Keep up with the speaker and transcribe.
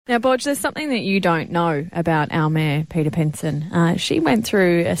Now, Bodge, there's something that you don't know about our mayor, Peter Penson. She went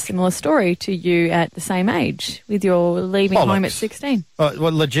through a similar story to you at the same age, with your leaving home at 16.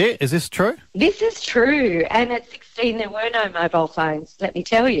 Well, legit? Is this true? This is true. And at 16, there were no mobile phones, let me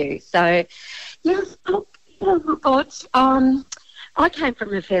tell you. So, yes, Bodge, I came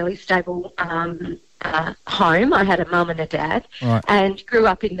from a fairly stable home. I had a mum and a dad, Right. and grew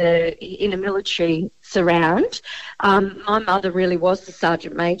up in a military surround. My mother really was the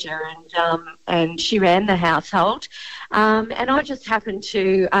sergeant major, and she ran the household. And I just happened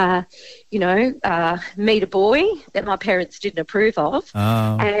to, meet a boy that my parents didn't approve of.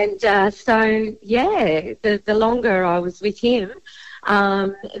 Oh. And the longer I was with him,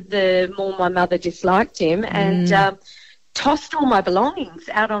 the more my mother disliked him, and tossed all my belongings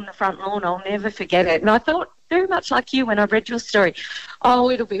out on the front lawn. I'll never forget it. And I thought, very much like you when I read your story, oh,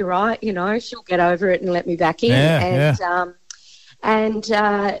 it'll be right, she'll get over it and let me back in. And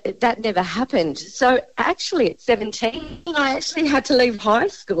that never happened. So actually at 17, I actually had to leave high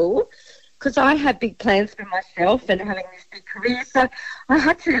school because I had big plans for myself and having this big career. So I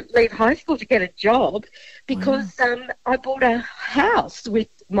had to leave high school to get a job because I bought a house with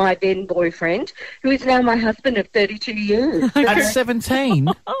my then boyfriend, who is now my husband of 32 years. At 17?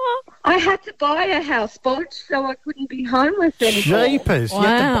 I had to buy a house, Bodge, so I couldn't be homeless anymore. Jeepers.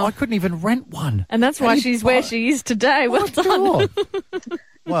 Wow. I couldn't even rent one. And that's why she's where she is today. Well done.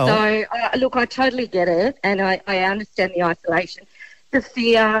 Well, So, look, I totally get it, and I understand the isolation, the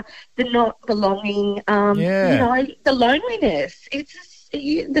fear, the not belonging, the loneliness. It's just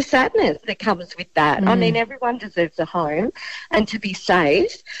the sadness that comes with that. I mean, everyone deserves a home and to be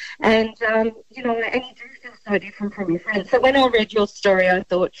safe, and and you do feel so different from your friends. So when I read your story, I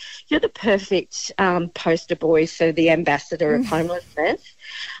thought, you're the perfect poster boy for the ambassador of homelessness,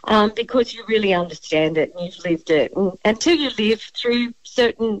 because you really understand it and you've lived it. And until you live through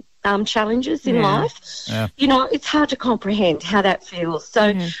certain challenges in life, it's hard to comprehend how that feels.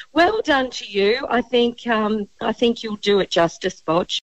 So well done to you. I think you'll do it justice, Bodge.